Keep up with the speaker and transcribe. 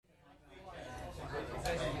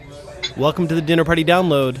Welcome to the Dinner Party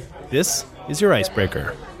Download. This is your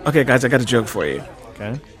icebreaker. Okay, guys, I got a joke for you.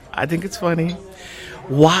 Okay. I think it's funny.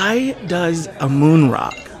 Why does a moon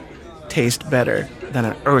rock taste better than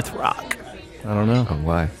an earth rock? I don't know. Oh,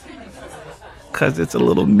 why? Because it's a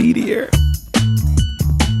little meteor.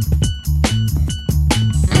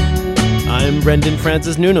 I'm Brendan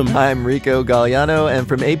Francis Noonan. I'm Rico Galliano, and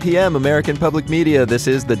from APM, American Public Media, this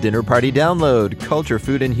is the Dinner Party Download, culture,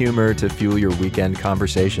 food, and humor to fuel your weekend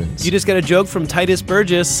conversations. You just got a joke from Titus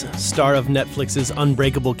Burgess, star of Netflix's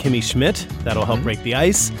Unbreakable Kimmy Schmidt. That'll help break the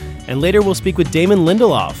ice. And later we'll speak with Damon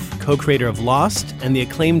Lindelof, co-creator of Lost and the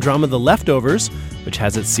acclaimed drama The Leftovers, which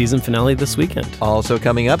has its season finale this weekend. Also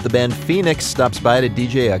coming up, the band Phoenix stops by to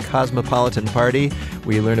DJ a cosmopolitan party.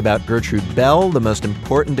 We learn about Gertrude Bell, the most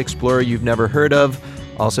important explorer you've never heard of.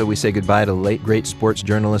 Also, we say goodbye to late great sports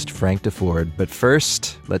journalist Frank DeFord. But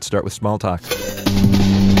first, let's start with small talk.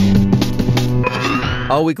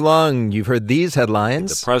 All week long, you've heard these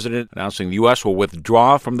headlines. The president announcing the U.S. will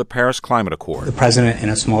withdraw from the Paris Climate Accord. The president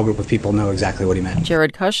and a small group of people know exactly what he meant.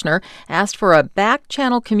 Jared Kushner asked for a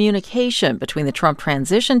back-channel communication between the Trump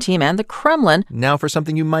transition team and the Kremlin. Now for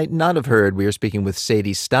something you might not have heard, we are speaking with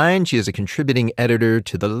Sadie Stein. She is a contributing editor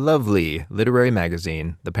to the lovely literary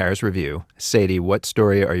magazine, The Paris Review. Sadie, what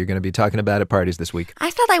story are you going to be talking about at parties this week?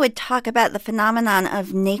 I thought I would talk about the phenomenon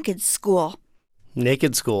of naked school.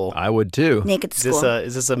 Naked School. I would too. Naked School.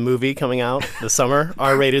 Is this a movie coming out this summer?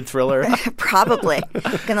 R-rated thriller? Probably.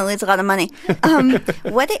 Gonna lose a lot of money.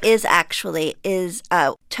 What it is actually is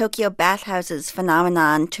Tokyo bathhouses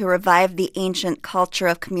phenomenon to revive the ancient culture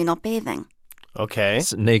of communal bathing. Okay.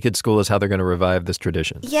 Naked School is how they're going to revive this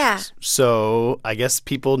tradition. Yeah. So I guess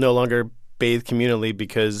people no longer bathe communally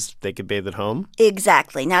because they could bathe at home?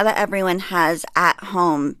 Exactly. Now that everyone has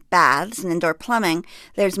at-home baths and indoor plumbing,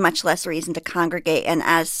 there's much less reason to congregate, and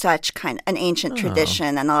as such, kind of an ancient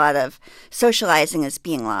tradition and a lot of socializing is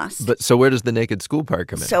being lost. But so where does the naked school part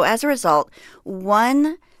come in? So as a result,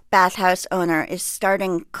 one bathhouse owner is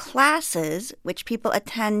starting classes which people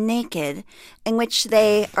attend naked, in which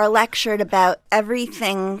they are lectured about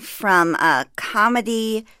everything from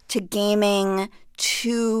comedy to gaming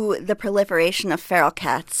to the proliferation of feral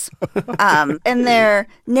cats. And they're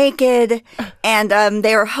naked, and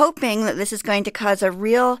they are hoping that this is going to cause a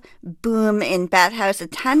real boom in bathhouse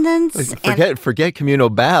attendance. Forget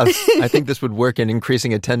communal baths. I think this would work in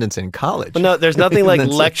increasing attendance in college. Well, no, there's nothing like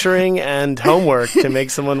lecturing and homework to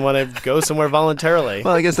make someone want to go somewhere voluntarily.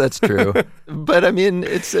 Well, I guess that's true. But, I mean,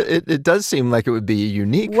 it does seem like it would be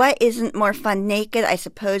unique. What isn't more fun, naked, I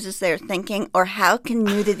suppose, is they're thinking, or how can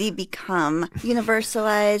nudity become universalized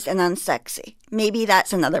and unsexy? Maybe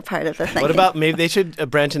that's another part of the thinking. What about maybe they should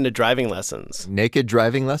branch into driving lessons? Naked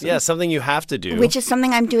driving lessons? Yeah, something you have to do. Which is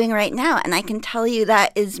something I'm doing right now. And I can tell you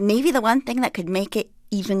that is maybe the one thing that could make it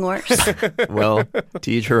even worse. Well,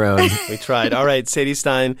 to each her own. We tried. All right, Sadie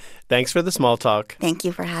Stein, thanks for the small talk. Thank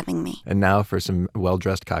you for having me. And now for some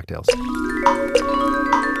well-dressed cocktails.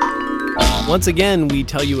 Once again, we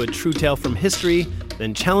tell you a true tale from history,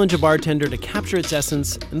 then challenge a bartender to capture its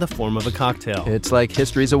essence in the form of a cocktail. It's like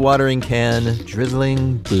history's a watering can,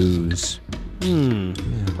 drizzling booze.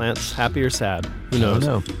 Plants happy or sad? Who knows? I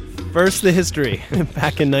don't know. First, the history.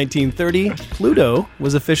 Back in 1930, Pluto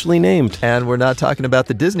was officially named. And we're not talking about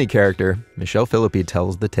the Disney character. Michelle Philippi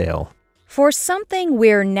tells the tale. For something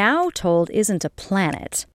we're now told isn't a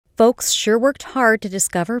planet, folks sure worked hard to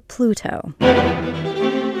discover Pluto.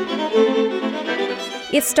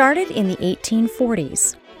 It started in the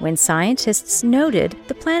 1840s, when scientists noted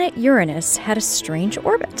the planet Uranus had a strange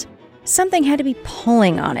orbit. Something had to be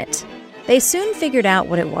pulling on it. They soon figured out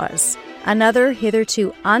what it was: another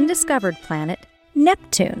hitherto undiscovered planet,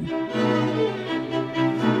 Neptune.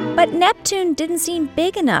 But Neptune didn't seem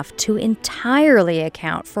big enough to entirely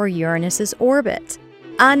account for Uranus's orbit.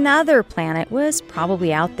 Another planet was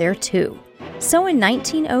probably out there too. So in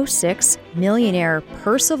 1906, millionaire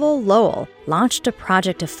Percival Lowell launched a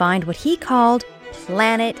project to find what he called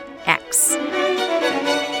Planet X.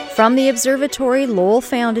 From the observatory Lowell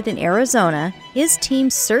founded in Arizona, his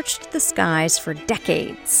team searched the skies for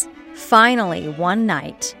decades. Finally, one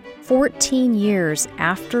night, 14 years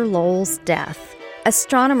after Lowell's death,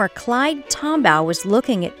 astronomer Clyde Tombaugh was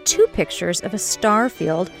looking at two pictures of a star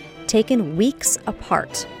field taken weeks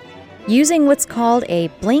apart. Using what's called a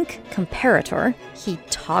blink comparator, he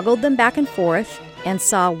toggled them back and forth and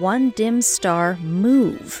saw one dim star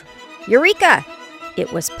move. Eureka!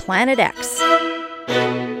 It was Planet X.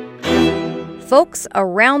 Folks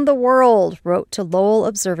around the world wrote to Lowell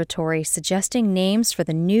Observatory suggesting names for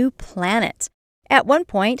the new planet. At one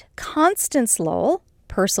point, Constance Lowell,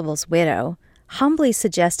 Percival's widow, humbly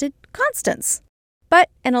suggested Constance. But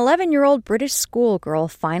an 11-year-old British schoolgirl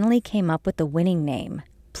finally came up with the winning name,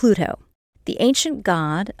 Pluto, the ancient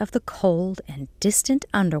god of the cold and distant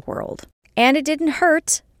underworld. And it didn't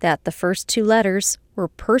hurt that the first two letters were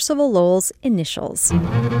Percival Lowell's initials.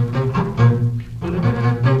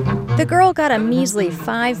 The girl got a measly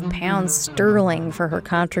 5 pounds sterling for her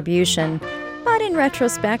contribution, but in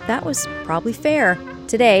retrospect, that was probably fair.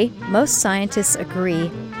 Today, most scientists agree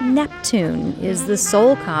Neptune is the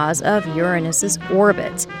sole cause of Uranus's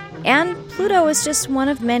orbit, and Pluto is just one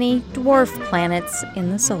of many dwarf planets in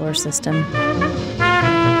the solar system.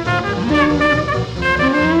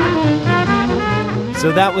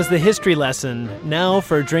 So that was the history lesson. Now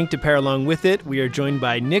for a drink to pair along with it, we are joined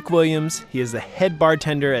by Nick Williams. He is the head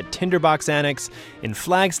bartender at Tinderbox Annex in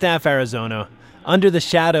Flagstaff, Arizona, under the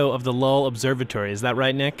shadow of the Lowell Observatory. Is that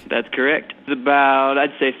right, Nick? That's correct. It's about,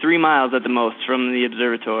 I'd say, 3 miles at the most from the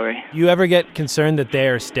observatory. You ever get concerned that they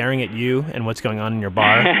are staring at you and what's going on in your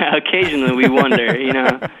bar? Occasionally we wonder,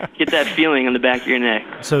 get that feeling on the back of your neck.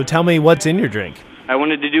 So tell me what's in your drink. I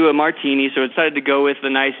wanted to do a martini, so I decided to go with the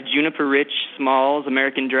nice Juniper-Rich Smalls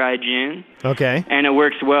American Dry Gin. Okay. And it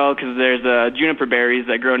works well because there's juniper berries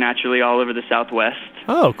that grow naturally all over the Southwest.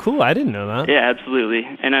 Oh, cool. I didn't know that. Yeah, absolutely.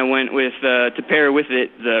 And I went with, to pair with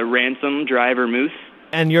it, the Ransom Dry Vermouth.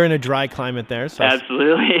 And you're in a dry climate there. So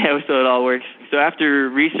Absolutely, so it all works. So after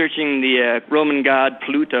researching the Roman god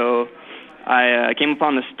Pluto, I came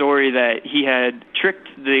upon the story that he had tricked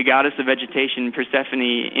the goddess of vegetation, Persephone,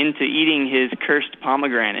 into eating his cursed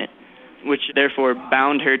pomegranate, which therefore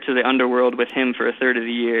bound her to the underworld with him for a third of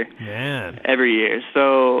the year. Man. Every year.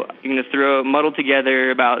 So you're going to muddle together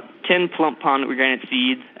about 10 plump pomegranate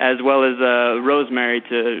seeds as well as rosemary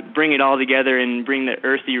to bring it all together and bring the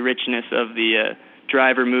earthy richness of the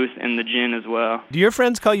dry vermouth and the gin as well. Do your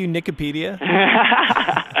friends call you Nickopedia?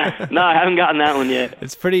 No, I haven't gotten that one yet.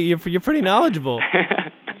 It's pretty. You're pretty knowledgeable.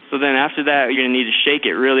 So then after that, you're going to need to shake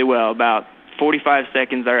it really well, about 45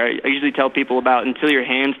 seconds. I usually tell people about until your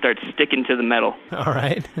hand starts sticking to the metal. All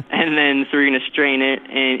right. And then so we're going to strain it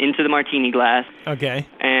into the martini glass. Okay.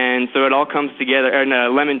 And so it all comes together, and a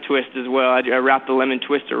lemon twist as well. I wrap the lemon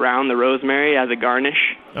twist around the rosemary as a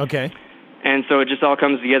garnish. Okay. And so it just all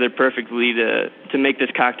comes together perfectly to make this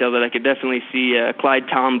cocktail that I could definitely see Clyde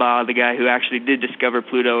Tombaugh, the guy who actually did discover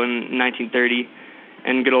Pluto in 1930,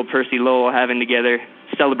 and good old Percy Lowell having together,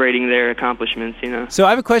 celebrating their accomplishments, So I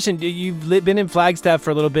have a question. You've been in Flagstaff for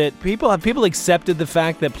a little bit. Have people accepted the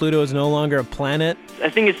fact that Pluto is no longer a planet? I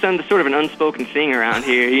think it's sort of an unspoken thing around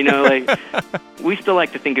here, like we still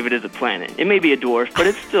like to think of it as a planet. It may be a dwarf, but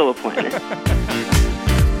it's still a planet.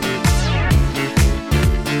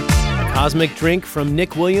 Cosmic drink from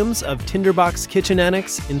Nick Williams of Tinderbox Kitchen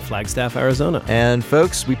Annex in Flagstaff, Arizona. And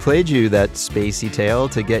folks, we played you that spacey tale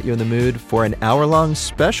to get you in the mood for an hour-long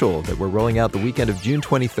special that we're rolling out the weekend of June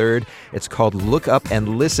 23rd. It's called Look Up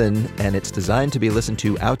and Listen, and it's designed to be listened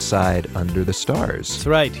to outside under the stars. That's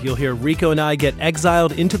right. You'll hear Rico and I get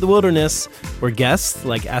exiled into the wilderness where guests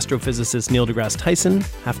like astrophysicist Neil deGrasse Tyson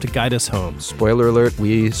have to guide us home. Spoiler alert,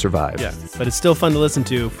 we survived. Yeah, but it's still fun to listen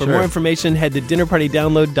to. For more information, head to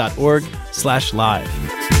dinnerpartydownload.org/live.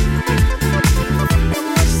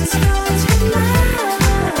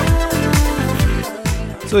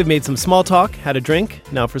 So we've made some small talk, had a drink,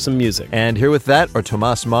 now for some music. And here with that are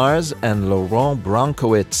Thomas Mars and Laurent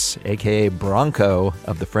Bronkowitz, a.k.a. Bronco,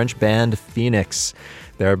 of the French band Phoenix.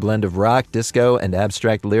 Their blend of rock, disco, and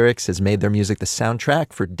abstract lyrics has made their music the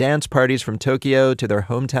soundtrack for dance parties from Tokyo to their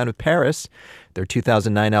hometown of Paris. Their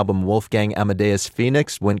 2009 album Wolfgang Amadeus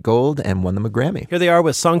Phoenix went gold and won them a Grammy. Here they are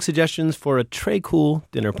with song suggestions for a très cool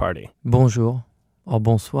dinner party. Bonjour, or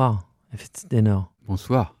bonsoir, if it's dinner.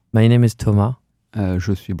 Bonsoir. My name is Thomas.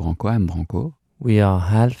 Je suis Branco, I'm Branco. We are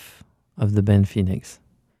half of the band Phoenix.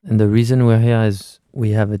 And the reason we're here is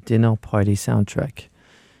we have a dinner party soundtrack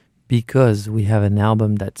because we have an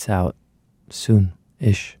album that's out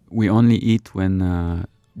soon-ish. We only eat when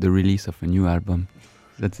the release of a new album.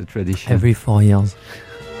 That's a tradition. Every 4 years.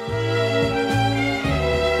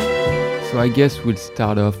 So I guess we'll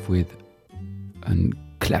start off with a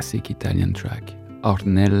classic Italian track.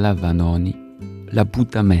 Ornella Vanoni,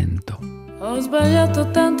 L'appuntamento. Ho sbagliato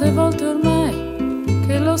tante volte ormai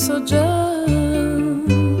che lo so già.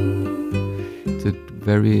 It's a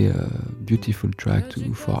very beautiful track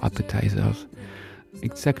for appetizers.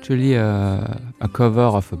 It's actually a cover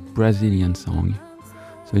of a Brazilian song.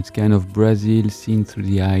 So it's kind of Brazil seen through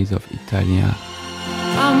the eyes of Italia.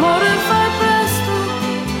 Amore fai presto,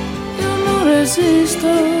 io non resisto.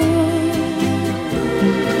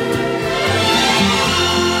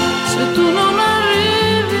 Se tu non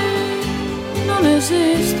arrivi, non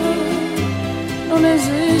esisto, non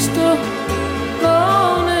esisto.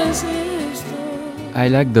 non esisto. I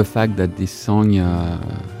like the fact that this song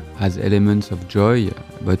has elements of joy,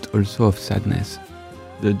 but also of sadness.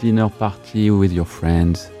 The dinner party with your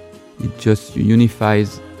friends, it just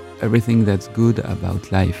unifies everything that's good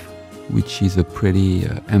about life, which is a pretty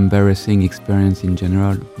embarrassing experience in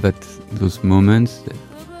general. But those moments,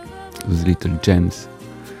 those little gems,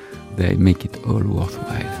 they make it all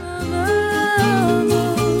worthwhile.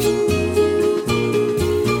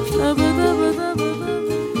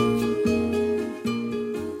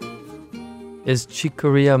 Is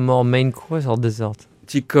chicoria more main course or dessert?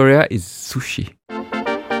 Chicoria is sushi.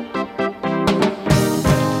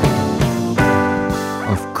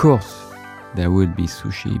 Of course, there will be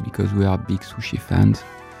sushi because we are big sushi fans.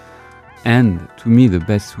 And to me, the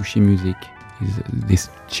best sushi music is this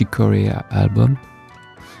Chicoria album.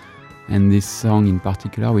 And this song in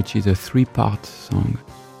particular, which is a 3-part song,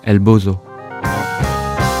 El Bozo.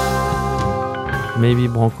 Maybe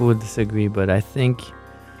Branco would disagree, but I think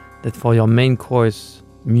that for your main course,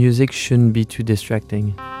 music shouldn't be too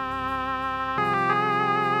distracting.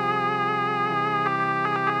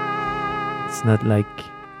 It's not like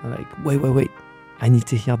wait, I need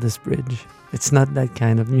to hear this bridge. It's not that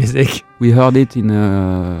kind of music. We heard it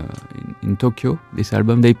in Tokyo, this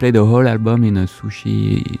album. They played the whole album in a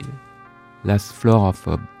sushi last floor of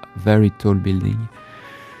a very tall building.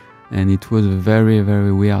 And it was very,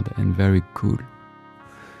 very weird and very cool.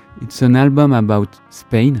 It's an album about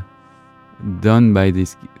Spain, done by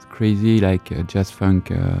this crazy jazz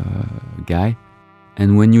funk guy.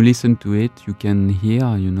 And when you listen to it, you can hear,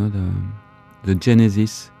 the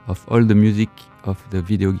genesis of all the music of the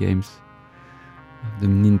video games, the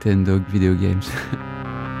Nintendo video games.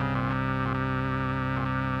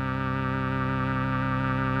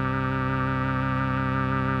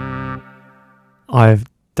 Our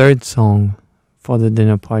third song for the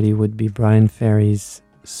dinner party would be Bryan Ferry's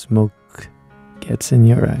Smoke Gets in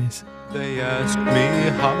Your Eyes. They asked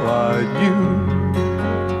me how I knew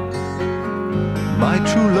my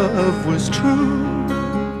true love was true.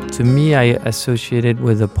 To me, I associate it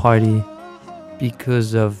with a party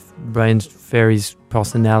because of Bryan Ferry's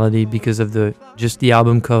personality, because of the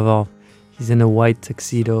album cover. He's in a white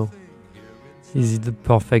tuxedo. He's the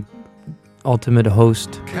perfect ultimate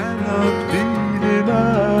host. Cannot be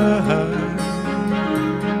denied.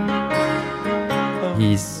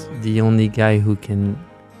 He's the only guy who can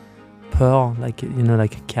purr like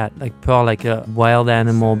a cat, purr like a wild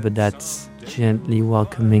animal, but that's gently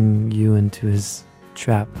welcoming you into his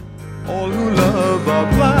trap. All who love are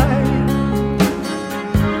blind.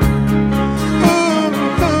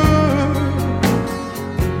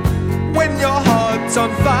 When your heart's on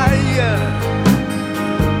fire,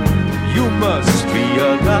 you must be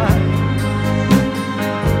alive.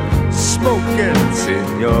 Smoke gets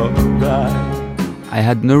in your eye. I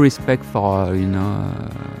had no respect for,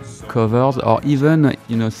 covers or even,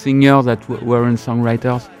 singers that weren't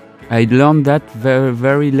songwriters. I learned that very,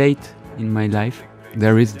 very late in my life.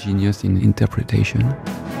 There is genius in interpretation.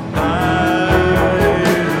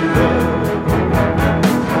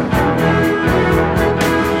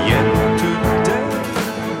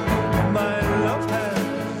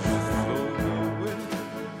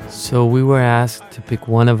 So we were asked to pick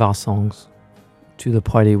one of our songs to the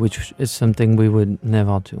party, which is something we would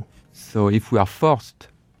never do. So if we are forced,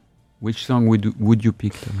 which song would you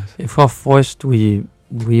pick, Thomas? If we're forced, we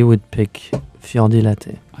would pick Fior di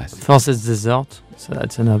Latte. First, it's dessert, so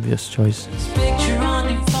that's an obvious choice. Picture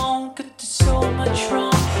on your phone, could do so much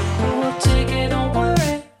wrong. We'll take it, don't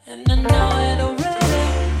worry, and I know it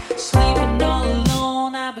already. Sleeping all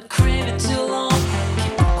alone, I've been craving too long.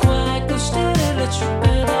 Keep it quiet, go steady, let's rip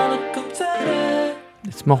it all like confetti.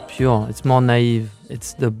 It's more pure, it's more naive.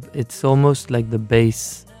 It's almost like the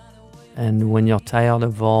bass, and when you're tired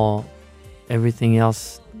of everything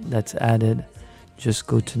else that's added, just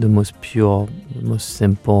go to the most pure, the most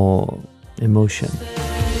simple emotion.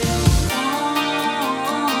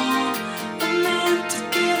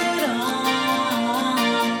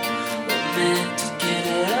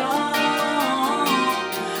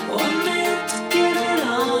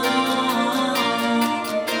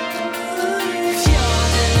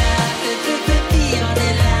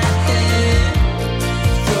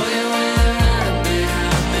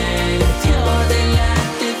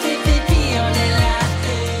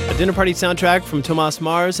 Dinner Party soundtrack from Tomas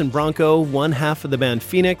Mars and Branco, one half of the band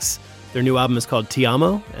Phoenix. Their new album is called Ti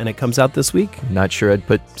Amo, and it comes out this week. Not sure I'd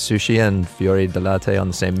put sushi and fiori di latte on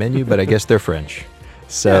the same menu, but I guess they're French.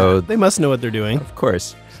 So yeah, they must know what they're doing. Of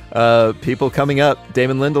course. People coming up,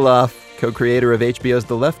 Damon Lindelof, co-creator of HBO's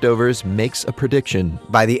The Leftovers, makes a prediction.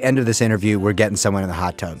 By the end of this interview, we're getting someone in the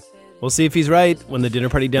hot tub. We'll see if he's right when the Dinner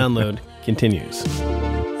Party Download continues.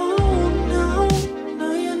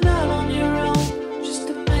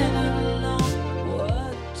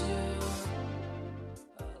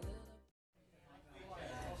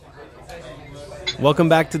 Welcome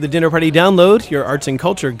back to the Dinner Party Download, your arts and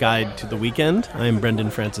culture guide to the weekend. I'm Brendan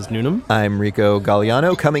Francis Newnham. I'm Rico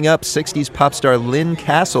Galliano. Coming up, 60s pop star Lynn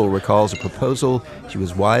Castle recalls a proposal she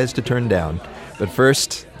was wise to turn down. But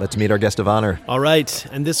first, let's meet our guest of honor. All right,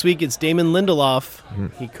 and this week it's Damon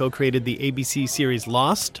Lindelof. He co-created the ABC series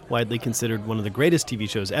Lost, widely considered one of the greatest TV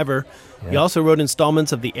shows ever. Yeah. He also wrote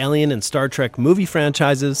installments of the Alien and Star Trek movie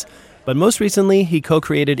franchises. But most recently, he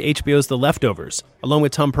co-created HBO's The Leftovers, along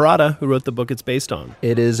with Tom Perrotta, who wrote the book it's based on.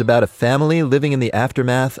 It is about a family living in the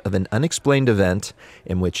aftermath of an unexplained event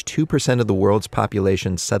in which 2% of the world's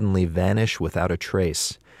population suddenly vanish without a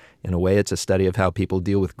trace. In a way, it's a study of how people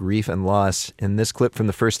deal with grief and loss. In this clip from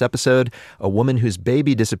the first episode, a woman whose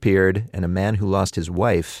baby disappeared and a man who lost his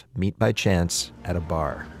wife meet by chance at a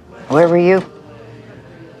bar. Where were you?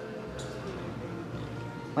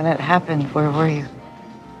 When it happened, where were you?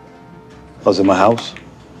 I was in my house,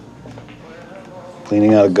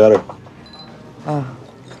 cleaning out a gutter. Oh.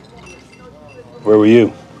 Where were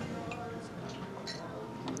you?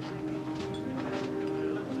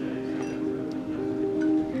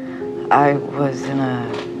 I was in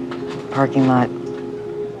a parking lot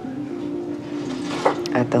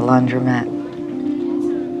at the laundromat.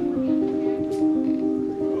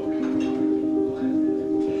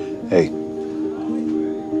 Hey,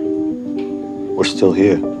 we're still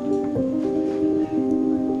here.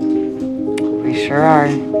 We sure are.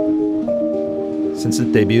 Since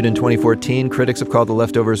it debuted in 2014, critics have called The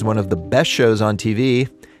Leftovers one of the best shows on TV.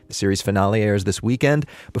 The series finale airs this weekend.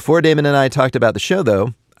 Before Damon and I talked about the show,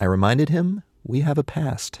 though, I reminded him we have a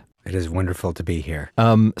past. It is wonderful to be here.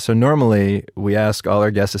 So normally we ask all our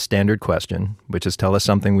guests a standard question, which is tell us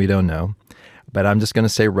something we don't know. But I'm just going to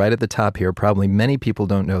say right at the top here, probably many people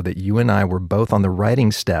don't know that you and I were both on the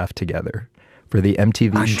writing staff together for the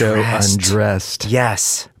MTV show Undressed.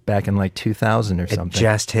 Yes. Back in like 2000 or something. It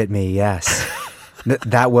just hit me, yes.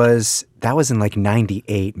 That was in like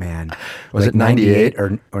 98, man. Was like it 98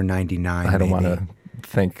 or 99? I don't maybe. want to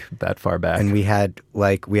think that far back. And we had to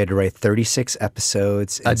write 36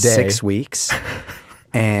 episodes in a day. 6 weeks.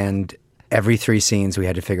 And every 3 scenes we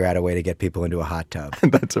had to figure out a way to get people into a hot tub.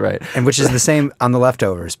 That's right. And which is the same on The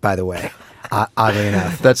Leftovers, by the way. Oddly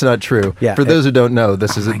enough. That's not true. Yeah, for those who don't know,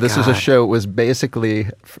 this is a God. show. It was basically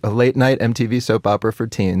a late night MTV soap opera for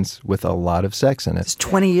teens with a lot of sex in it. It's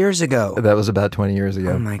 20 years ago. That was about 20 years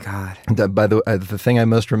ago. Oh my God. By the way, the thing I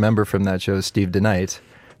most remember from that show is Steve DeKnight,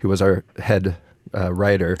 who was our head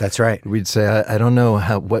writer. That's right. We'd say, I don't know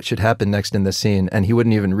what should happen next in this scene. And he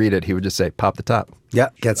wouldn't even read it. He would just say, pop the top.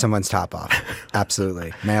 Yep. Get someone's top off.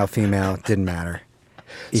 Absolutely. Male, female, didn't matter.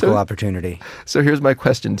 Equal opportunity. So here's my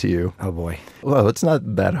question to you. Oh, boy. Well, it's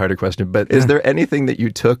not that hard a question, but is there anything that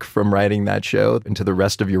you took from writing that show into the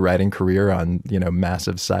rest of your writing career on,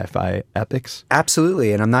 massive sci-fi epics?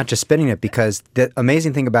 Absolutely. And I'm not just spinning it because the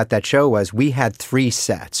amazing thing about that show was we had 3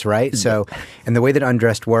 sets, right? So, and the way that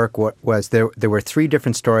Undressed worked was there were 3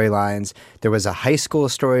 different storylines. There was a high school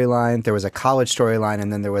storyline, there was a college storyline,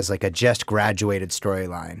 and then there was like a just graduated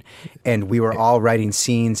storyline. And we were all writing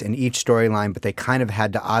scenes in each storyline, but they kind of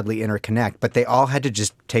had to oddly interconnect, but they all had to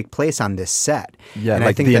just take place on this set. Yeah, and like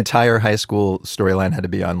I think the entire high school storyline had to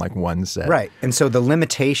be on like one set. Right. And so the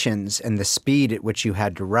limitations and the speed at which you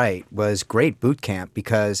had to write was great boot camp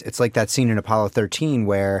because it's like that scene in Apollo 13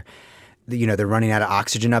 where they're running out of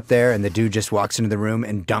oxygen up there and the dude just walks into the room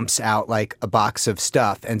and dumps out like a box of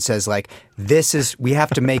stuff and says like, we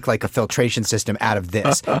have to make like a filtration system out of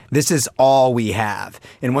this. This is all we have.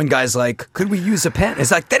 And one guy's like, could we use a pen?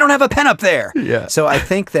 It's like, they don't have a pen up there. Yeah. So I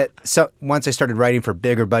think that once I started writing for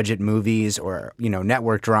bigger budget movies or,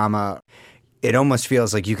 network drama, it almost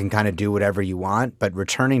feels like you can kind of do whatever you want, but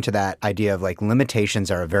returning to that idea of like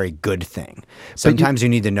limitations are a very good thing. Sometimes you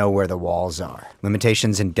need to know where the walls are.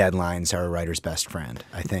 Limitations and deadlines are a writer's best friend,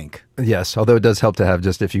 I think. Yes, although it does help to have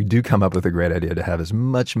if you do come up with a great idea, to have as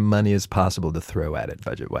much money as possible to throw at it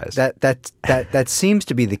budget-wise. That seems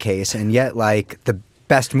to be the case, and yet like the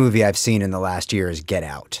best movie I've seen in the last year is Get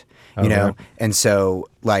Out. Right. And so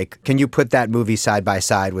like, can you put that movie side by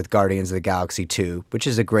side with Guardians of the Galaxy 2, which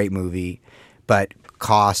is a great movie, but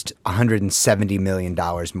cost $170 million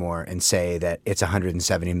more and say that it's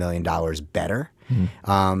 $170 million better?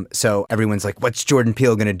 So everyone's like, what's Jordan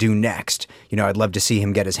Peele going to do next? I'd love to see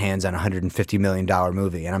him get his hands on a $150 million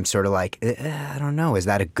movie. And I'm sort of like, I don't know. Is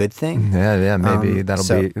that a good thing? Yeah, maybe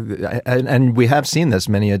that'll be. And we have seen this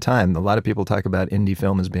many a time. A lot of people talk about indie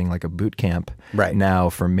film as being like a boot camp now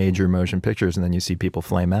for major motion pictures. And then you see people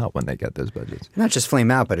flame out when they get those budgets. Not just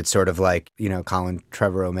flame out, but it's sort of like, Colin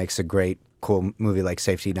Trevorrow makes a great, cool movie like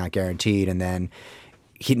Safety Not Guaranteed. And then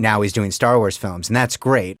he's doing Star Wars films, and that's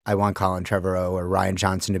great. I want Colin Trevorrow or Rian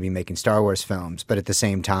Johnson to be making Star Wars films, but at the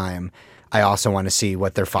same time, I also want to see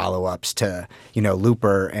what their follow-ups to,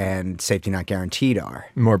 Looper and Safety Not Guaranteed are.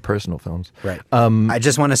 More personal films. Right. I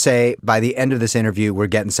just want to say, by the end of this interview, we're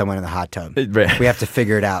getting someone in the hot tub. Right. We have to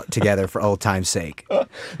figure it out together for old time's sake.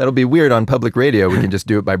 That'll be weird on public radio. We can just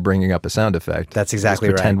do it by bringing up a sound effect. That's exactly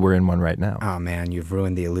just pretend right. we're in one right now. Oh, man, you've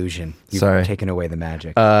ruined the illusion. You've Sorry. taken away the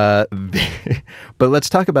magic. But let's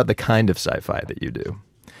talk about the kind of sci-fi that you do,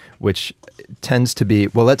 which tends to be,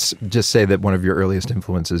 well, let's just say that one of your earliest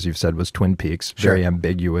influences, you've said, was Twin Peaks. Sure. Very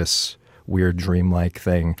ambiguous, weird, dreamlike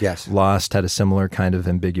thing. Yes. Lost had a similar kind of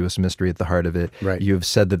ambiguous mystery at the heart of it. Right. You've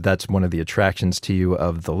said that that's one of the attractions to you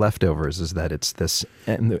of The Leftovers, is that it's this,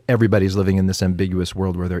 and everybody's living in this ambiguous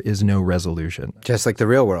world where there is no resolution. Just like the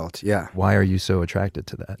real world, yeah. Why are you so attracted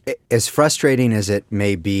to that? As frustrating as it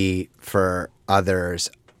may be for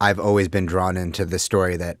others, I've always been drawn into the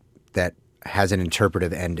story that has an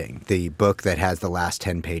interpretive ending, the book that has the last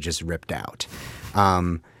 10 pages ripped out.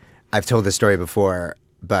 I've told this story before,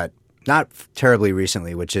 but not terribly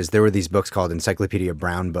recently, which is there were these books called Encyclopedia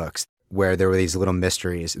Brown books where there were these little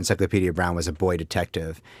mysteries. Encyclopedia Brown was a boy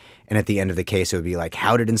detective. And at the end of the case, it would be like,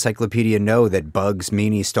 how did Encyclopedia know that Bugs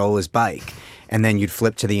Meany stole his bike? And then you'd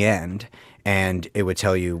flip to the end, and it would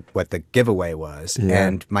tell you what the giveaway was. Yeah.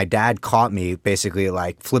 And my dad caught me basically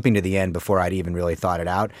like flipping to the end before I'd even really thought it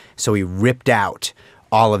out. So he ripped out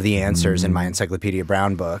all of the answers in my Encyclopedia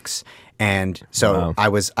Brown books. And so I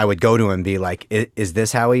would go to him and be like, is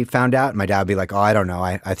this how he found out? And my dad would be like, oh, I don't know.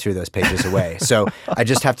 I threw those pages away. So I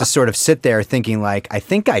just have to sort of sit there thinking like, I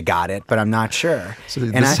think I got it, but I'm not sure. So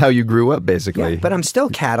this is how you grew up, basically. Yeah, but I'm still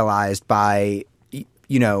catalyzed by,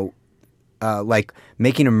 like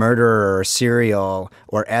Making a Murderer or Serial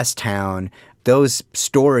or S-Town. Those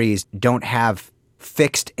stories don't have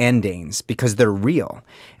fixed endings because they're real.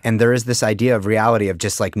 And there is this idea of reality of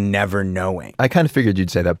just like never knowing. I kind of figured you'd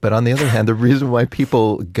say that. But on the other hand, the reason why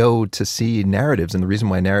people go to see narratives and the reason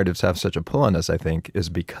why narratives have such a pull on us, I think, is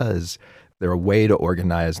because they're a way to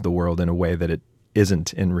organize the world in a way that it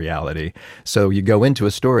isn't in reality. So you go into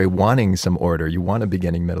a story wanting some order. You want a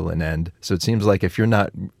beginning, middle, and end. So it seems like if you're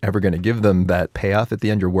not ever going to give them that payoff at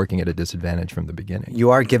the end, you're working at a disadvantage from the beginning. You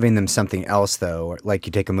are giving them something else, though. Like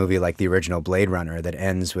you take a movie like the original Blade Runner that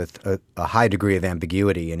ends with a high degree of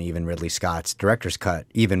ambiguity, and even Ridley Scott's director's cut,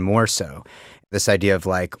 even more so. This idea of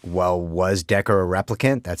like, well, was Deckard a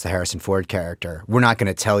replicant? That's the Harrison Ford character. We're not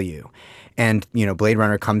going to tell you. And, Blade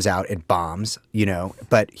Runner comes out, it bombs,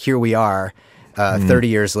 but here we are, 30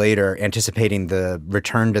 years later, anticipating the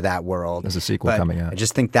return to that world. There's a sequel coming out. I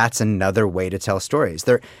just think that's another way to tell stories.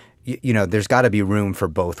 There's got to be room for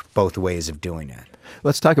both ways of doing it.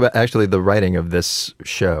 Let's talk about actually the writing of this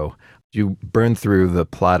show. You burned through the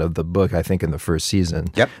plot of the book, I think, in the first season.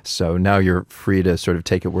 Yep. So now you're free to sort of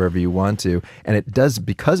take it wherever you want to. And it does,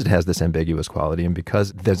 because it has this ambiguous quality and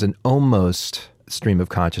because there's an almost stream of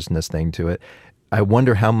consciousness thing to it, I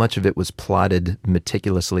wonder how much of it was plotted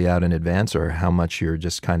meticulously out in advance or how much you're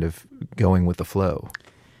just kind of going with the flow.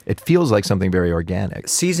 It feels like something very organic.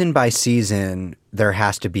 Season by season, there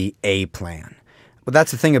has to be a plan. Well,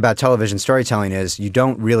 that's the thing about television storytelling is you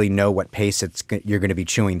don't really know what pace you're going to be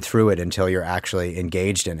chewing through it until you're actually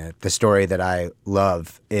engaged in it. The story that I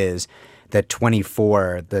love is that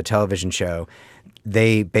 24, the television show,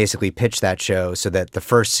 they basically pitched that show so that the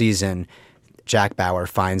first season Jack Bauer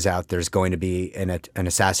finds out there's going to be an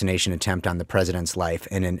assassination attempt on the president's life,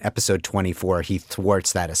 and in episode 24, he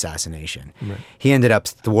thwarts that assassination. Right. He ended up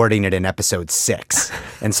thwarting it in episode 6.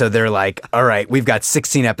 And so they're like, all right, we've got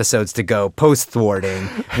 16 episodes to go post-thwarting.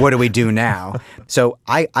 What do we do now? So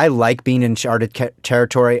I like being in uncharted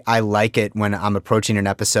territory. I like it when I'm approaching an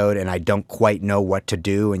episode and I don't quite know what to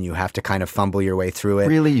do, and you have to kind of fumble your way through it.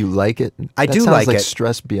 Really? You like it? I do like it. That sounds like it.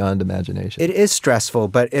 stress beyond imagination. It is stressful,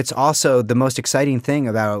 but it's also the most exciting thing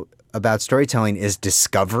about storytelling is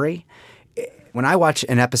discovery. When I watch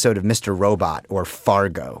an episode of Mr. Robot or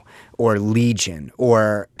Fargo or Legion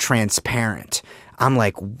or Transparent, I'm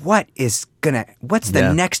like, what's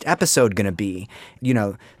the next episode gonna be? You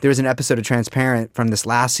know, there was an episode of Transparent from this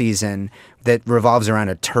last season that revolves around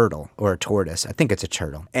a turtle or a tortoise. I think it's a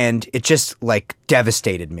turtle. And it just like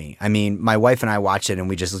devastated me. I mean, my wife and I watched it and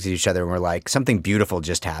we just looked at each other and we're like, something beautiful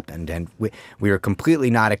just happened. And we were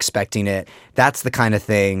completely not expecting it. That's the kind of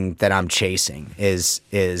thing that I'm chasing is,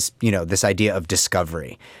 you know, this idea of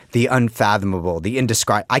discovery, the unfathomable, the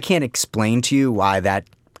indescribable. I can't explain to you why that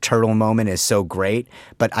turtle moment is so great,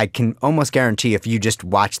 but I can almost guarantee if you just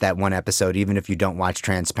watch that one episode, even if you don't watch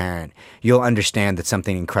Transparent, you'll understand that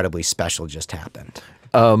something incredibly special just happened.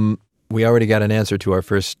 We already got an answer to our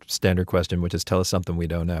first standard question, which is tell us something we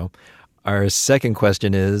don't know. Our second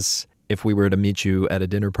question is, if we were to meet you at a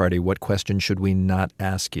dinner party, what question should we not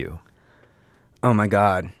ask you? Oh my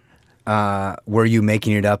God. Were you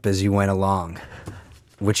making it up as you went along?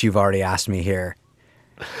 Which you've already asked me here.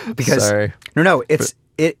 Because, Sorry. No,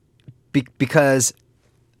 because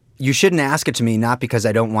you shouldn't ask it to me, not because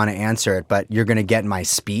I don't want to answer it, but you're going to get my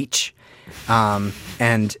speech, and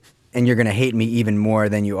you're going to hate me even more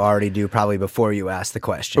than you already do probably before you ask the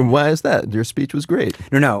question. Why is that? Your speech was great.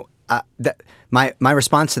 No. My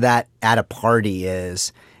response to that at a party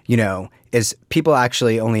is, you know, is people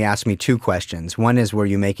actually only ask me two questions. One is, were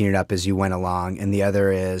you making it up as you went along? And the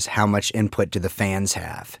other is, how much input do the fans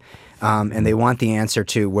have? And they want the answer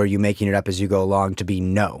to, were you making it up as you go along, to be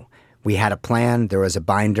no. We had a plan. There was a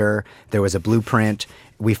binder. There was a blueprint.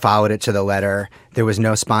 We followed it to the letter. There was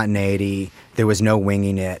no spontaneity. There was no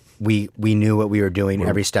winging it. We knew what we were doing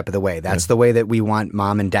every step of the way. That's the way that we want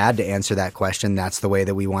mom and dad to answer that question. That's the way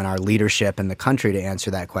that we want our leadership in the country to answer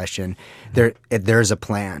that question. There's a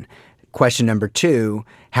plan. Question number two,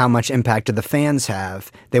 how much impact do the fans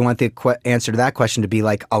have? They want the answer to that question to be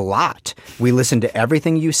like, a lot. We listen to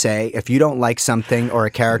everything you say. If you don't like something or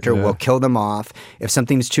a character, we'll kill them off. If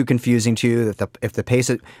something's too confusing to you, if the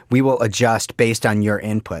pace, we will adjust based on your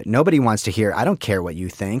input. Nobody wants to hear, I don't care what you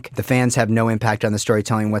think. The fans have no impact on the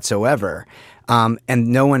storytelling whatsoever. And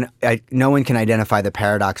no one can identify the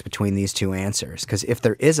paradox between these two answers. Because if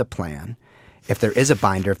there is a plan, if there is a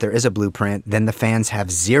binder, if there is a blueprint, then the fans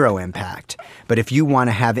have zero impact. But if you want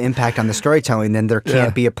to have impact on the storytelling, then there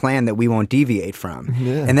can't be a plan that we won't deviate from.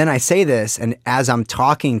 Yeah. And then I say this, and as I'm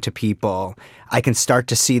talking to people, I can start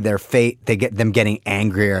to see their fate. They get them getting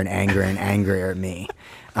angrier and angrier and angrier at me.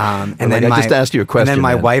 And then I just asked you a question. And then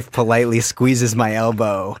my wife politely squeezes my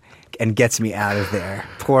elbow and gets me out of there.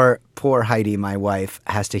 Poor Heidi, my wife,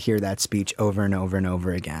 has to hear that speech over and over and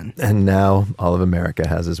over again. And now all of America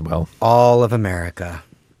has as well. All of America.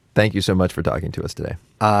 Thank you so much for talking to us today.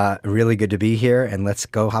 Really good to be here, and let's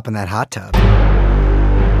go hop in that hot tub.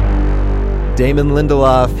 Damon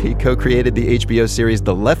Lindelof, he co-created the HBO series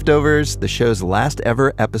The Leftovers. The show's last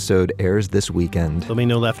ever episode airs this weekend. There'll be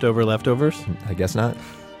no leftovers? I guess not.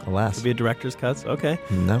 Alas. There'll be a director's cut? Okay.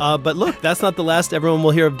 No. But look, that's not the last everyone will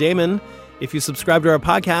hear of Damon. If you subscribe to our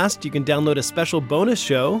podcast, you can download a special bonus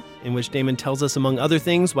show in which Damon tells us, among other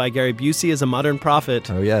things, why Gary Busey is a modern prophet.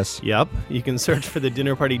 Oh, yes. Yep. You can search for the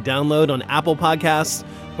Dinner Party Download on Apple Podcasts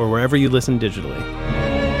or wherever you listen digitally.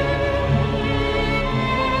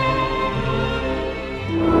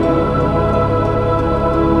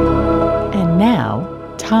 And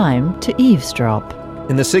now, time to eavesdrop.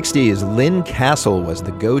 In the 60s, Lynn Castle was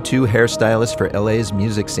the go-to hairstylist for LA's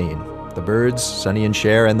music scene. The Byrds, Sonny and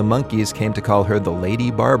Cher, and the Monkees came to call her the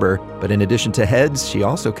Lady Barber, but in addition to heads, she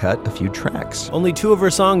also cut a few tracks. Only 2 of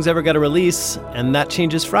her songs ever got a release, and that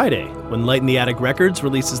changes Friday, when Light in the Attic Records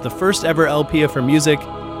releases the first ever LP of her music.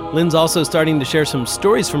 Lynn's also starting to share some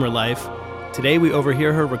stories from her life. Today we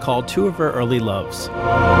overhear her recall 2 of her early loves.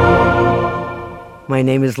 My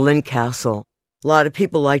name is Lynn Castle. A lot of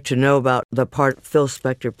people like to know about the part Phil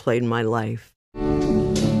Spector played in my life.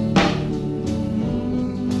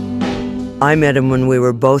 I met him when we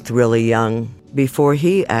were both really young, before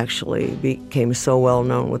he actually became so well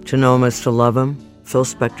known with To Know Him Is to Love Him, Phil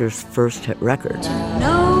Spector's first hit record.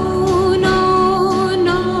 Know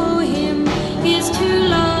him is to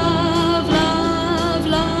love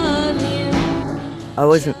him. I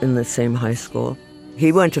wasn't in the same high school.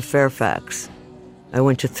 He went to Fairfax. I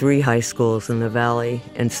went to 3 high schools in the Valley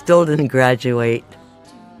and still didn't graduate.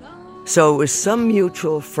 So it was some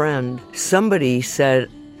mutual friend. Somebody said,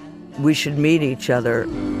 we should meet each other.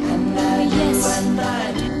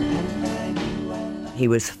 He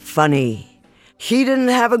was funny. He didn't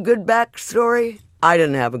have a good backstory. I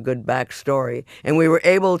didn't have a good backstory. And we were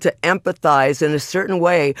able to empathize in a certain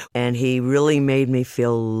way. And he really made me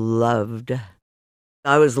feel loved.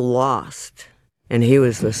 I was lost. And he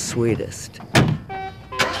was the sweetest.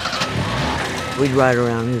 We'd ride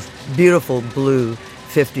around his beautiful blue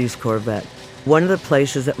 50s Corvette. One of the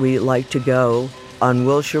places that we liked to go on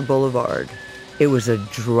Wilshire Boulevard, it was a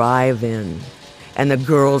drive-in, and the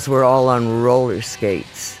girls were all on roller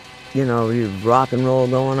skates. You know, rock and roll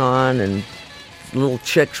going on, and little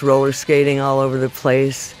chicks roller skating all over the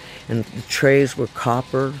place, and the trays were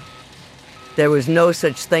copper. There was no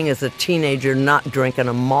such thing as a teenager not drinking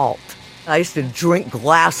a malt. I used to drink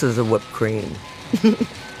glasses of whipped cream.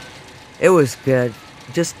 It was good,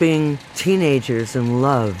 just being teenagers in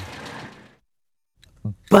love.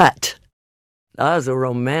 But I was a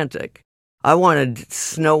romantic. I wanted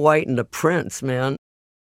Snow White and the Prince, man.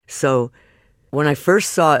 So when I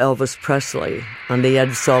first saw Elvis Presley on the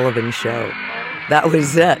Ed Sullivan Show, that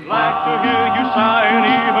was it. Like to hear you sighing,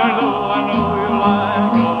 even though I know you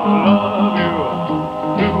like to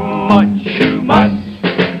love you too much.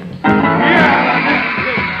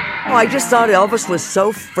 Oh, I just thought Elvis was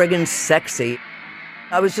so friggin' sexy.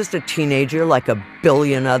 I was just a teenager like a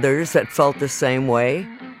billion others that felt the same way.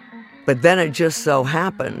 But then it just so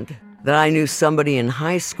happened that I knew somebody in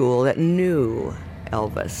high school that knew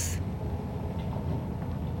Elvis.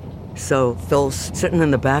 So Phil's sitting in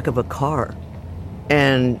the back of a car,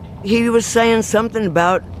 and he was saying something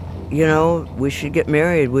about, you know, we should get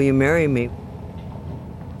married. Will you marry me?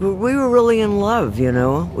 We were really in love, you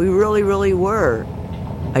know. We really, really were.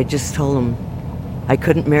 I just told him I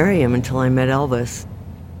couldn't marry him until I met Elvis.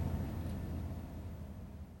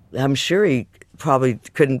 I'm sure he probably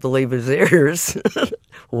couldn't believe his ears.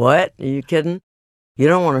 What? Are you kidding? You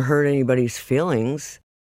don't want to hurt anybody's feelings,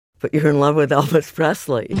 but you're in love with Elvis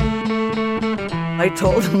Presley. I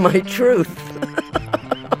told him my truth.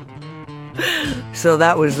 So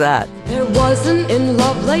that was that. There was an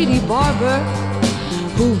in-love lady barber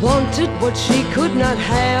who wanted what she could not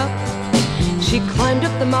have. She climbed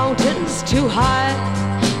up the mountains too high.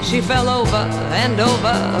 She fell over and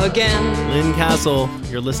over again. Lynn Castle,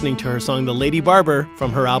 you're listening to her song The Lady Barber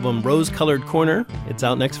from her album Rose-Colored Corner. It's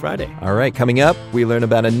out next Friday. All right, coming up, we learn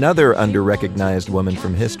about another under-recognized woman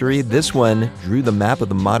from history. This one drew the map of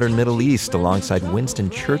the modern Middle East alongside Winston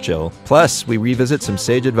Churchill. Plus, we revisit some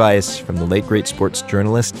sage advice from the late great sports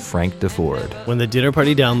journalist Frank DeFord. When the Dinner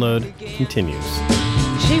Party Download continues.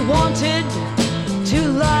 She wanted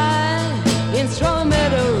to lie in straw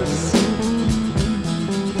meadows,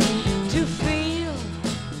 to feel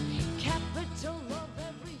capital love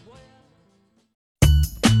everywhere.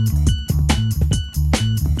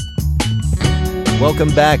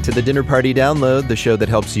 Welcome back to the Dinner Party Download, the show that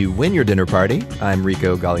helps you win your dinner party. I'm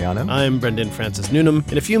Rico Galliano. I'm Brendan Francis Noonan.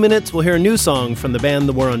 In a few minutes, we'll hear a new song from the band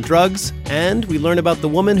The War on Drugs, and we learn about the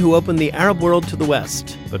woman who opened the Arab world to the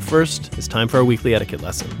West. But first, it's time for our weekly etiquette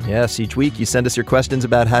lesson. Yes, each week you send us your questions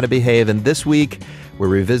about how to behave, and this week we're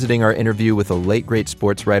revisiting our interview with the late great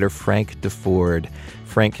sports writer Frank DeFord.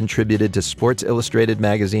 Frank contributed to Sports Illustrated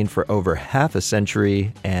magazine for over half a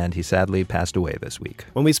century, and he sadly passed away this week.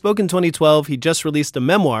 When we spoke in 2012, he just released a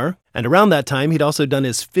memoir, and around that time, he'd also done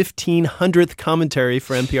his 1,500th commentary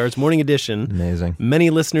for NPR's Morning Edition. Amazing. Many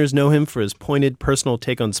listeners know him for his pointed personal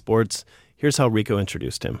take on sports. Here's how Rico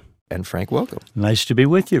introduced him. And Frank, welcome. Nice to be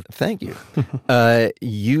with you. Thank you.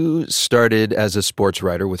 You started as a sports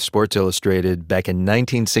writer with Sports Illustrated back in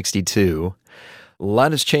 1962. A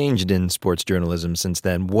lot has changed in sports journalism since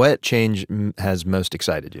then. What change has most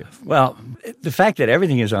excited you? Well, the fact that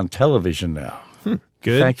everything is on television now. Good.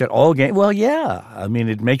 The fact that all games, well, yeah. I mean,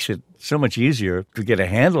 it makes it so much easier to get a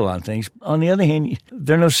handle on things. On the other hand,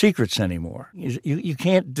 there are no secrets anymore. You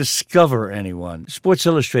can't discover anyone. Sports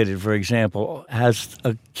Illustrated, for example, has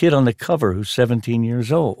a kid on the cover who's 17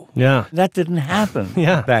 years old. Yeah. That didn't happen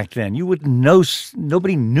back then. You wouldn't know,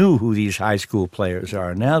 nobody knew who these high school players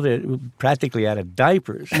are. Now they're practically out of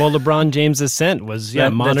diapers. Well, LeBron James' ascent was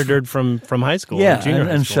monitored from high school. Yeah, junior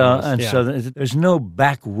high school so there's no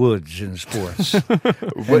backwoods in sports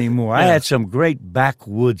anymore. I had some great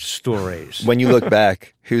backwoods stories. When you look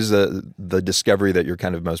back, who's the discovery that you're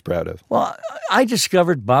kind of most proud of? Well, I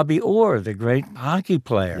discovered Bobby Orr, the great hockey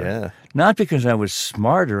player. Yeah. Not because I was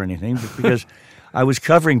smart or anything, but because I was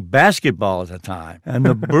covering basketball at the time. And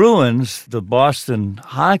the Bruins, the Boston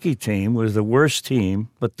hockey team, was the worst team,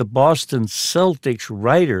 but the Boston Celtics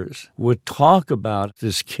writers would talk about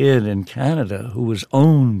this kid in Canada who was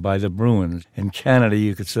owned by the Bruins. In Canada,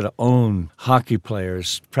 you could sort of own hockey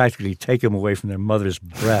players, practically take them away from their mother's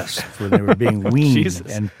breast when they were being weaned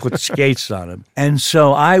and put skates on them. And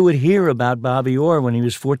so I would hear about Bobby Orr when he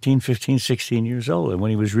was 14, 15, 16 years old. And when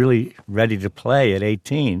he was really ready to play at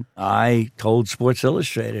 18, I told Sports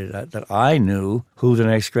Illustrated that I knew who the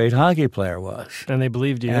next great hockey player was. And they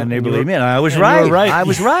believed you. And they believed me. And I was right. You were right. I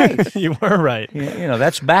was right. You were right. You know,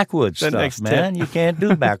 that's backwoods stuff, man. You can't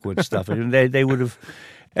do backwoods stuff. They would have...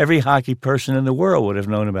 Every hockey person in the world would have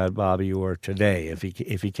known about Bobby Orr today if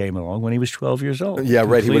he came along when he was 12 years old. Yeah,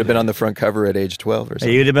 right. He would have been on the front cover at age 12 or something.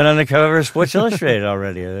 He would have been on the cover of Sports Illustrated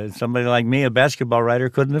already. Somebody like me, a basketball writer,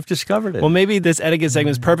 couldn't have discovered it. Well, maybe this etiquette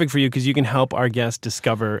segment is perfect for you because you can help our guests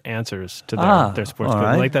discover answers to their sports quiz.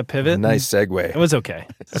 right. Like that pivot? Nice segue. It was okay.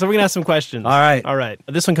 So we're going to ask some questions. All right. All right.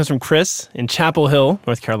 This one comes from Chris in Chapel Hill,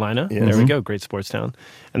 North Carolina. Yes. There we go. Great sports town.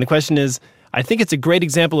 And the question is, I think it's a great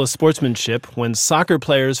example of sportsmanship when soccer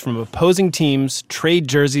players from opposing teams trade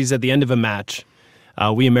jerseys at the end of a match.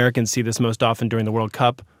 We Americans see this most often during the World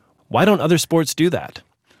Cup. Why don't other sports do that?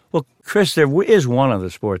 Well, Chris, there is one other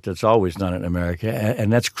sport that's always done it in America,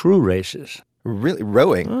 and that's crew races. Really?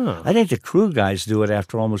 Rowing? I think the crew guys do it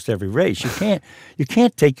after almost every race. You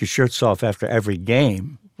can't take your shirts off after every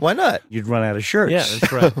game. Why not? You'd run out of shirts. Yeah,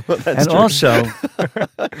 that's right. Well, that's and true. also,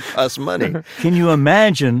 costs money. Can you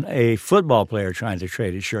imagine a football player trying to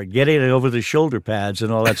trade his shirt, getting it over the shoulder pads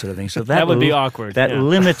and all that sort of thing? So That would be awkward, That yeah.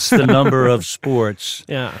 limits the number of sports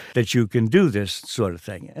Yeah. that you can do this sort of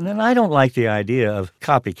thing. And then I don't like the idea of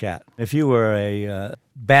copycat. If you were a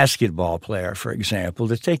basketball player, for example,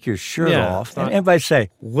 to take your shirt off, and everybody say,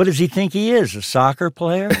 what does he think he is, a soccer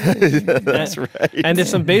player? That's right. And if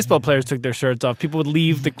some baseball players took their shirts off, people would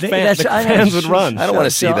leave. The fans would run. I don't want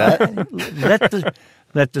to see that.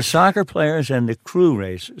 Let the soccer players and the crew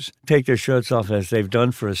racers take their shirts off as they've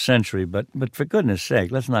done for a century, but for goodness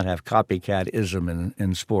sake, let's not have copycatism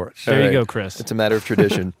in sports. There you go, Chris. It's a matter of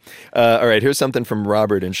tradition. All right, here's something from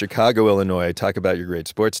Robert in Chicago, Illinois. Talk about your great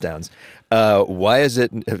sports towns. Why is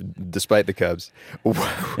it, despite the Cubs,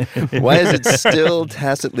 why is it still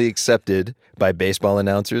tacitly accepted by baseball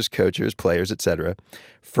announcers, coaches, players, etc.,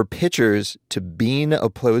 for pitchers to bean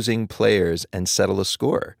opposing players and settle a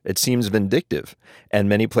score? It seems vindictive, and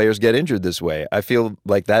many players get injured this way. I feel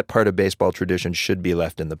like that part of baseball tradition should be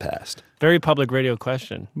left in the past. Very public radio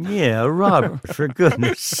question. Yeah, Robert, for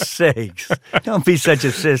goodness sakes, don't be such a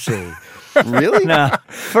sissy. Really? Now,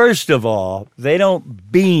 first of all, they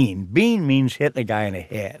don't bean. Bean means hitting a guy in the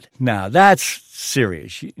head. Now, that's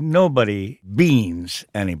serious. Nobody beans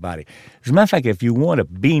anybody. As a matter of fact, if you want to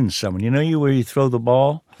bean someone, you know where you throw the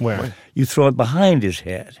ball? Where? You throw it behind his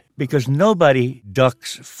head because nobody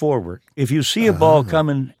ducks forward. If you see a ball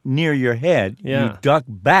coming near your head, you duck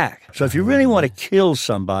back. So if you really want to kill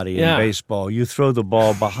somebody in baseball, you throw the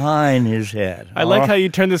ball behind his head. I like how you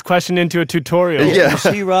turned this question into a tutorial. Yeah. You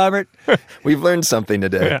see, Robert? We've learned something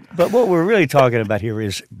today. Yeah. But what we're really talking about here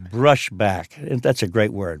is brush back. That's a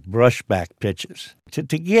great word, brush back pitches. To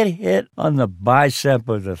get hit on the bicep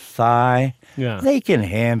or the thigh, they can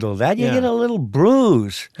handle that. You get a little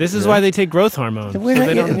bruise. This is why they take growth hormones.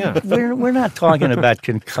 We're not talking about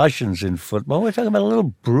concussions in football. We're talking about a little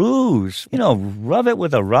bruise. Rub it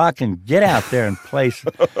with a rock and get out there and play.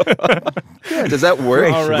 Yeah, does that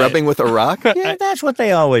work? All right. Rubbing with a rock? Yeah, that's what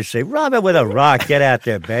they always say. Rub it with a rock. Get out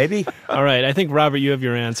there, baby. All right. I think, Robert, you have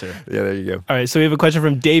your answer. Yeah, there you go. All right. So we have a question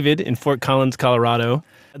from David in Fort Collins, Colorado.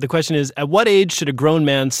 The question is, at what age should a grown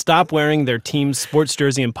man stop wearing their team's sports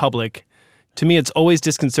jersey in public? To me, it's always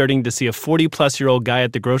disconcerting to see a 40-plus-year-old guy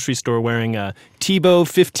at the grocery store wearing a Tebow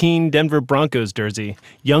 15 Denver Broncos jersey.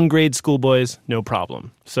 Young grade schoolboys, no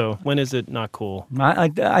problem. So when is it not cool?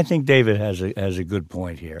 I think David has a good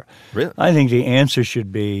point here. Really? I think the answer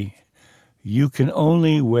should be you can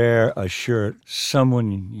only wear a shirt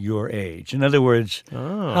someone your age. In other words,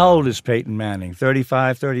 how old is Peyton Manning?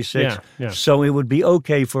 35, 36? Yeah. So it would be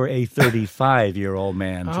okay for a 35-year-old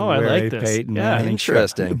man to wear a Peyton Manning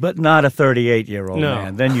Interesting. shirt, but not a 38-year-old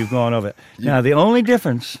man. Then you've gone over it. Now, the only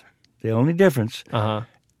difference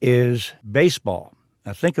is baseball.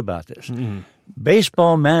 Now, think about this. Mm-hmm.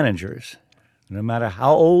 Baseball managers, no matter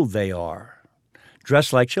how old they are,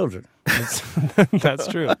 dress like children. That's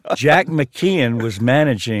true. Jack McKeon was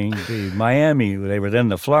managing the Miami, they were then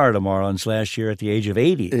the Florida Marlins last year at the age of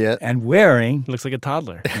 80. And wearing... Looks like a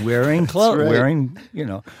toddler. Wearing clothes,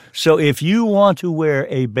 right. So if you want to wear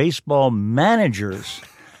a baseball manager's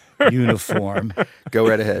uniform, go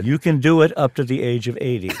right ahead. You can do it up to the age of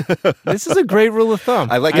 80. This is a great rule of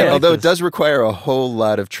thumb. I like it, although it does require a whole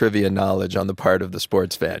lot of trivia knowledge on the part of the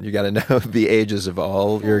sports fan. You got to know the ages of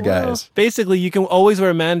all your guys. Basically, you can always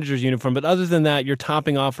wear a manager's uniform, but other than that, you're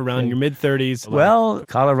topping off around your mid-30s. Well,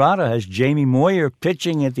 Colorado has Jamie Moyer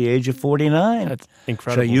pitching at the age of 49. That's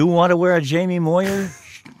incredible. So you want to wear a Jamie Moyer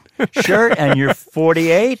shirt and you're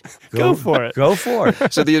 48, Go for it. Go for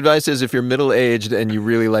it. So the advice is if you're middle-aged and you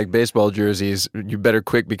really like baseball jerseys, you better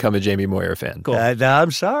quick become a Jamie Moyer fan. Cool.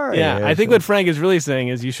 I'm sorry. Yeah, I think what Frank is really saying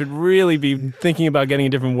is you should really be thinking about getting a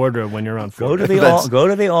different wardrobe when you're on Go 40.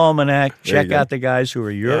 to the almanac, There you check go. out the guys who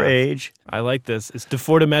are your age. I like this. It's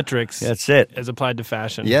DeFordometrics. That's it. As applied to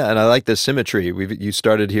fashion. Yeah, and I like the symmetry. You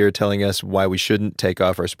started here telling us why we shouldn't take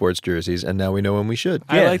off our sports jerseys, and now we know when we should.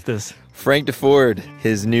 I like this. Frank DeFord,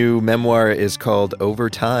 his new memoir is called Over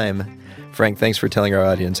Time. Frank, thanks for telling our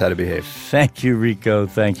audience how to behave. Thank you, Rico.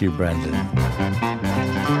 Thank you, Brendan.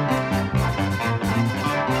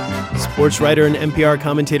 Sports writer and NPR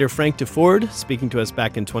commentator Frank DeFord speaking to us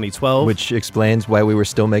back in 2012. Which explains why we were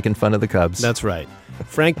still making fun of the Cubs. That's right.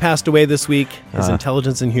 Frank passed away this week. His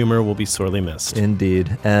intelligence and humor will be sorely missed.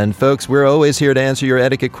 Indeed. And folks, we're always here to answer your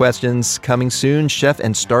etiquette questions. Coming soon, chef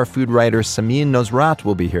and star food writer Samin Nosrat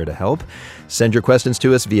will be here to help. Send your questions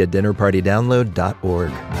to us via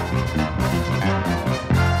dinnerpartydownload.org.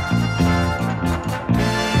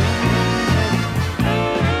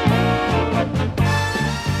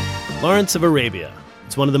 Lawrence of Arabia.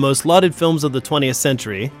 It's one of the most lauded films of the 20th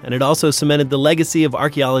century, and it also cemented the legacy of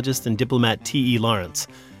archaeologist and diplomat T.E. Lawrence.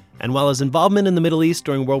 And while his involvement in the Middle East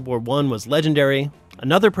during World War I was legendary,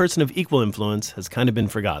 another person of equal influence has kind of been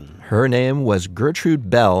forgotten. Her name was Gertrude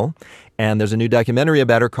Bell, and there's a new documentary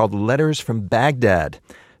about her called Letters from Baghdad.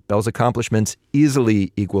 Bell's accomplishments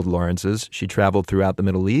easily equaled Lawrence's. She traveled throughout the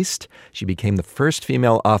Middle East. She became the first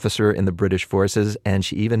female officer in the British forces, and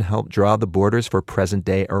she even helped draw the borders for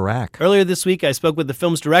present-day Iraq. Earlier this week, I spoke with the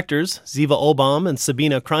film's directors, Ziva Olbaum and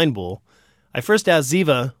Sabina Kreinbuhl. I first asked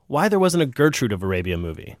Ziva why there wasn't a Gertrude of Arabia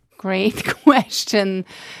movie. Great question.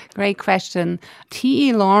 Great question.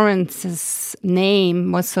 T.E. Lawrence's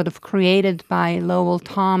name was sort of created by Lowell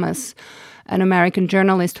Thomas, an American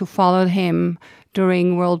journalist who followed him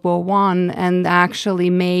during World War I and actually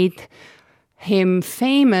made him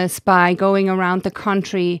famous by going around the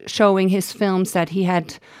country showing his films that he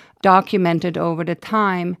had documented over the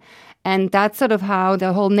time. And that's sort of how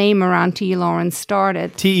the whole name around T.E. Lawrence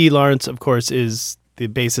started. T.E. Lawrence, of course, is the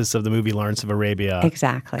basis of the movie Lawrence of Arabia.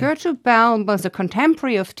 Exactly. Gertrude Bell was a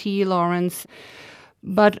contemporary of T.E. Lawrence,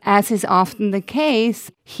 but as is often the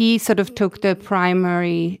case, he sort of took the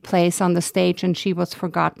primary place on the stage and she was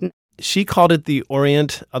forgotten. She called it the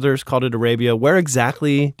Orient, others called it Arabia. Where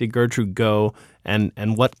exactly did Gertrude go, and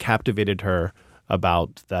what captivated her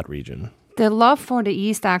about that region? The love for the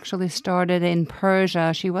East actually started in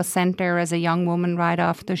Persia. She was sent there as a young woman right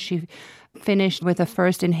after she finished with a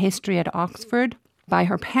first in history at Oxford by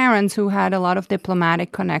her parents, who had a lot of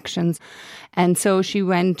diplomatic connections. And so she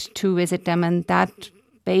went to visit them, and that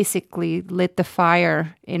basically lit the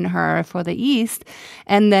fire in her for the East,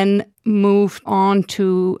 and then moved on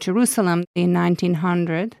to Jerusalem in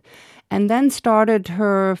 1900, and then started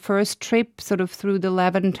her first trip sort of through the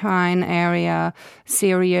Levantine area,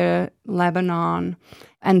 Syria, Lebanon.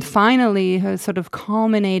 And finally, her sort of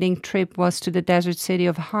culminating trip was to the desert city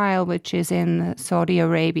of Ha'il, which is in Saudi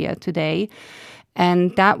Arabia today.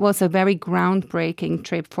 And that was a very groundbreaking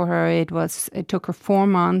trip for her. It took her 4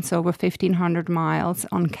 months, over 1,500 miles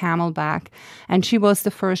on camelback. And she was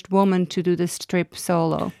the first woman to do this trip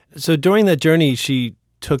solo. So during that journey, she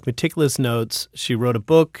took meticulous notes. She wrote a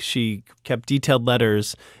book. She kept detailed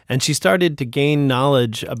letters. And she started to gain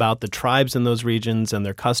knowledge about the tribes in those regions and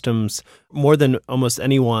their customs more than almost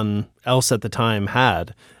anyone else at the time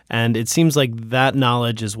had. And it seems like that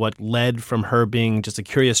knowledge is what led from her being just a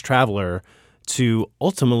curious traveler to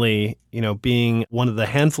ultimately, being one of the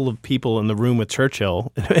handful of people in the room with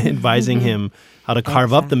Churchill, advising him how to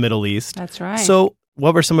carve up the Middle East. That's right. So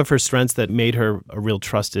what were some of her strengths that made her a real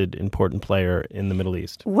trusted, important player in the Middle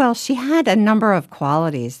East? Well, she had a number of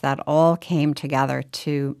qualities that all came together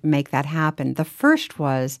to make that happen. The first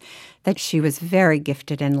was that she was very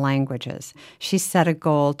gifted in languages. She set a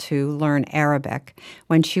goal to learn Arabic.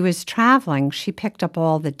 When she was traveling, she picked up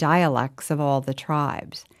all the dialects of all the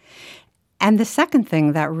tribes. And the second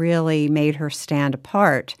thing that really made her stand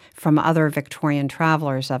apart from other Victorian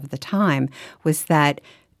travelers of the time was that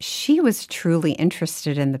she was truly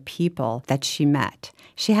interested in the people that she met.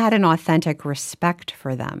 She had an authentic respect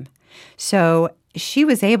for them. So she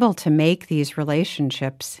was able to make these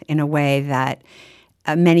relationships in a way that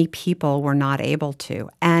many people were not able to.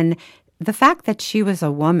 And the fact that she was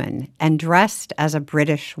a woman and dressed as a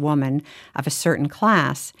British woman of a certain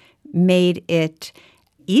class made it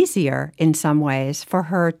easier in some ways for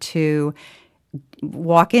her to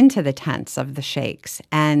walk into the tents of the sheikhs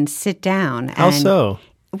and sit down. How so?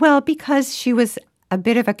 Well, because she was a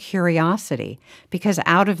bit of a curiosity because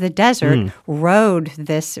out of the desert rode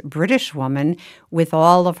this British woman with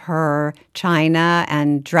all of her china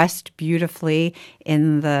and dressed beautifully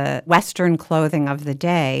in the Western clothing of the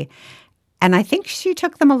day. And I think she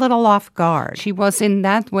took them a little off guard. She was in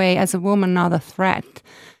that way, as a woman, not a threat.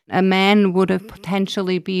 A man would have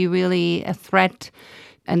potentially be really a threat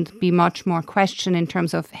and be much more questioned in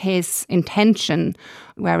terms of his intention,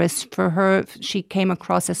 whereas for her, she came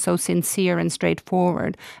across as so sincere and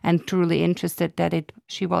straightforward and truly interested that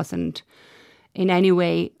she wasn't in any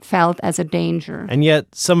way felt as a danger. And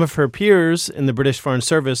yet, some of her peers in the British Foreign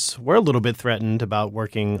Service were a little bit threatened about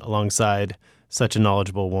working alongside such a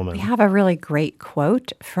knowledgeable woman. We have a really great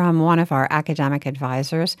quote from one of our academic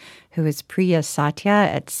advisors, who is Priya Satya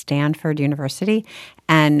at Stanford University.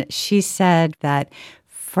 And she said that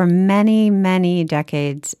for many, many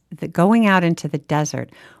decades, going out into the desert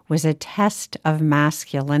was a test of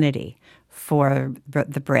masculinity for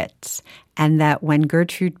the Brits. And that when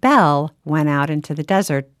Gertrude Bell went out into the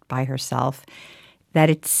desert by herself, that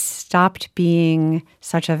it stopped being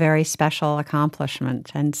such a very special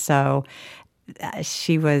accomplishment. And so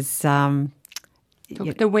she was...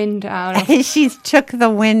 Took the wind out of... She took the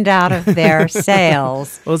wind out of their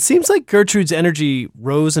sails. Well, it seems like Gertrude's energy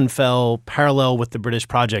rose and fell parallel with the British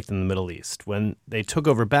project in the Middle East. When they took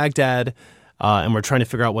over Baghdad and were trying to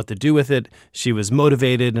figure out what to do with it, she was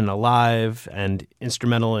motivated and alive and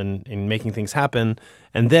instrumental in making things happen.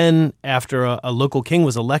 And then after a local king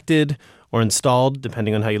was elected or installed,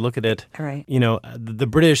 depending on how you look at it, right. The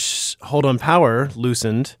British hold on power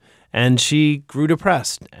loosened, and she grew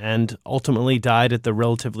depressed and ultimately died at the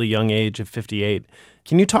relatively young age of 58.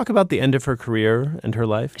 Can you talk about the end of her career and her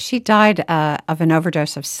life? She died of an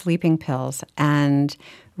overdose of sleeping pills, and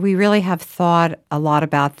we really have thought a lot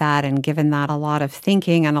about that and given that a lot of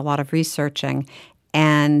thinking and a lot of researching.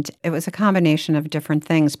 And it was a combination of different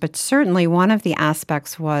things. But certainly one of the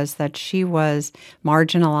aspects was that she was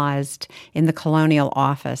marginalized in the colonial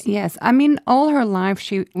office. Yes. I mean, all her life,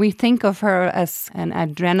 we think of her as an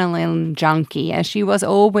adrenaline junkie, as she was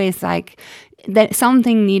always like, that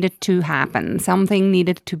something needed to happen, something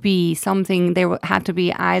needed to be, something, there had to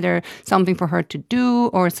be either something for her to do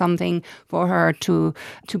or something for her to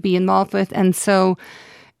be involved with. And so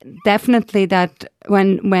definitely that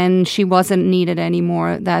when she wasn't needed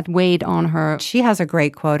anymore, that weighed on her. She has a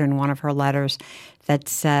great quote in one of her letters that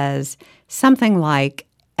says something like,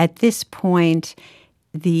 at this point,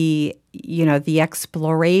 the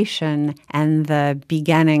exploration and the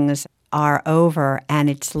beginnings are over and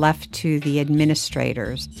it's left to the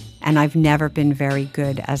administrators. And I've never been very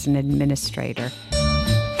good as an administrator.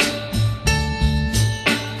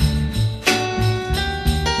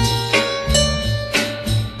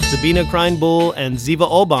 Sabina Kreinbull and Ziva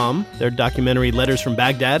Olbaum. Their documentary Letters from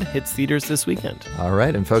Baghdad hits theaters this weekend. All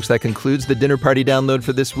right, and folks, that concludes the Dinner Party Download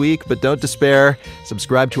for this week. But don't despair.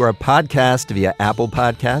 Subscribe to our podcast via Apple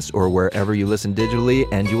Podcasts or wherever you listen digitally,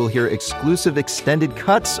 and you will hear exclusive extended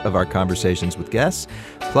cuts of our conversations with guests,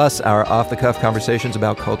 plus our off-the-cuff conversations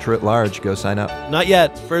about culture at large. Go sign up. Not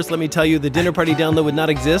yet. First, let me tell you, the Dinner Party Download would not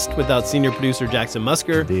exist without senior producer Jackson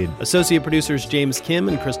Musker, Indeed. associate producers James Kim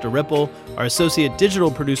and Krista Ripple, our associate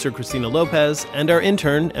digital producer Christina Lopez, and our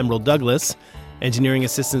intern Emerald Douglas. Engineering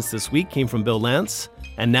assistance this week came from Bill Lance.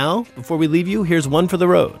 And now, before we leave you, here's One for the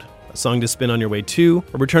Road, a song to spin on your way to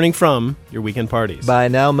or returning from your weekend parties. By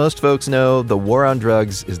now, most folks know The War on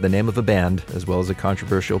Drugs is the name of a band, as well as a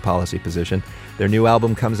controversial policy position. Their new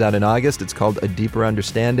album comes out in August. It's called A Deeper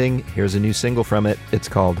Understanding. Here's a new single from it. It's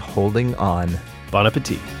called Holding On. Bon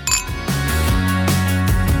appetit.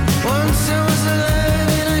 Once I was alive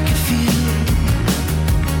and I could feel it.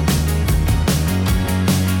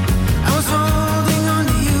 I was holding on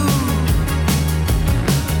to you,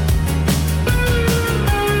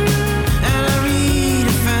 and I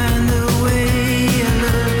redefined the way I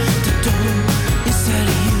learned to do inside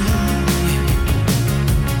of you.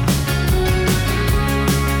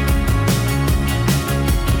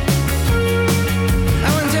 I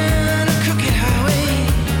went down a crooked highway.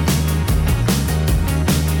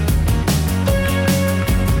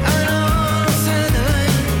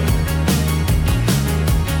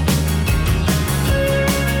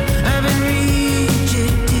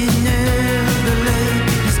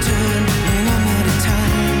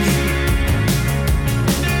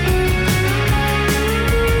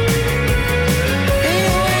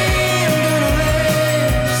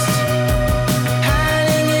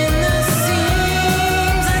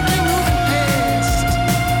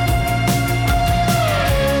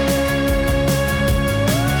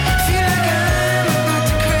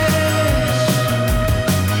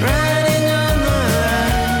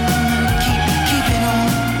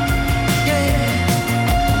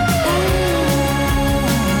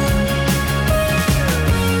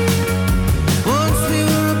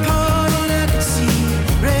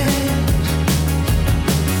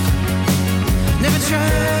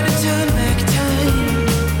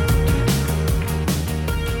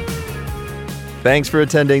 Thanks for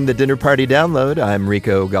attending the Dinner Party Download. I'm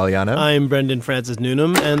Rico Galliano. I'm Brendan Francis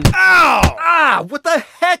Noonan, and Ow! Ah, what the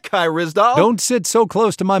heck, Hi Rizdal? Don't sit so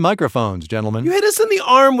close to my microphones, gentlemen. You hit us in the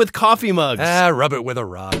arm with coffee mugs. Rub it with a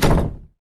rock.